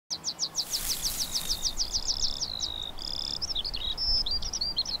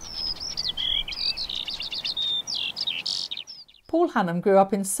Paul Hannam grew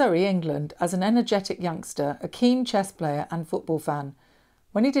up in Surrey, England, as an energetic youngster, a keen chess player and football fan.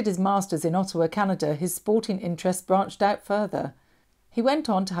 When he did his masters in Ottawa, Canada, his sporting interests branched out further. He went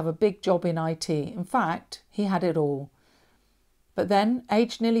on to have a big job in IT. In fact, he had it all. But then,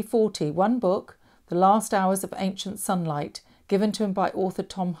 aged nearly 40, one book, The Last Hours of Ancient Sunlight, given to him by author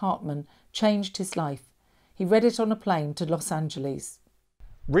Tom Hartman, changed his life. He read it on a plane to Los Angeles.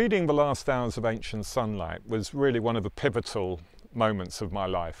 Reading The Last Hours of Ancient Sunlight was really one of the pivotal moments of my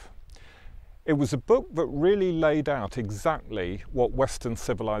life. It was a book that really laid out exactly what Western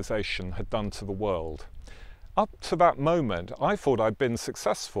civilization had done to the world. Up to that moment, I thought I'd been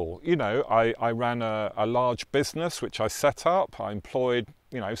successful. You know, I ran a large business which I set up. I employed,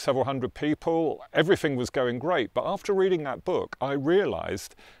 several hundred people. Everything was going great. But after reading that book, I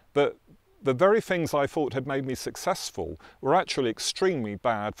realized that the very things I thought had made me successful were actually extremely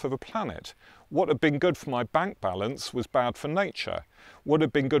bad for the planet. What had been good for my bank balance was bad for nature. What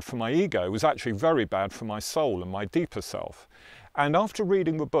had been good for my ego was actually very bad for my soul and my deeper self. And after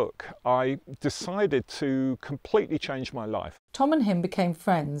reading the book, I decided to completely change my life. Tom and him became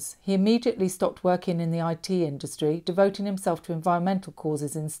friends. He immediately stopped working in the IT industry, devoting himself to environmental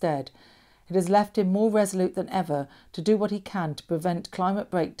causes instead. It has left him more resolute than ever to do what he can to prevent climate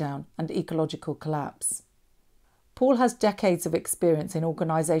breakdown and ecological collapse. Paul has decades of experience in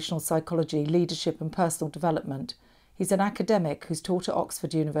organisational psychology, leadership and personal development. He's an academic who's taught at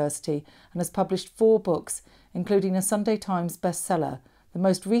Oxford University and has published 4 books, including a Sunday Times bestseller. The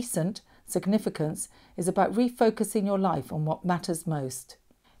most recent, Significance, is about refocusing your life on what matters most.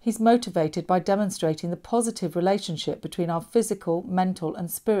 He's motivated by demonstrating the positive relationship between our physical, mental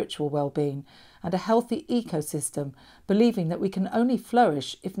and spiritual well-being and a healthy ecosystem, believing that we can only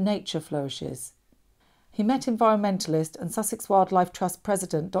flourish if nature flourishes. He met Environmentalist and Sussex Wildlife Trust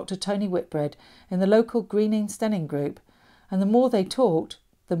President Dr. Tony Whitbread in the local Greening Stenning group, and the more they talked,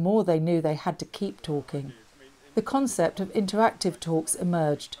 the more they knew they had to keep talking. The concept of interactive talks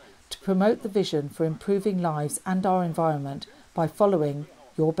emerged to promote the vision for improving lives and our environment by following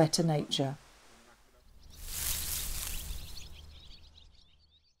your better nature.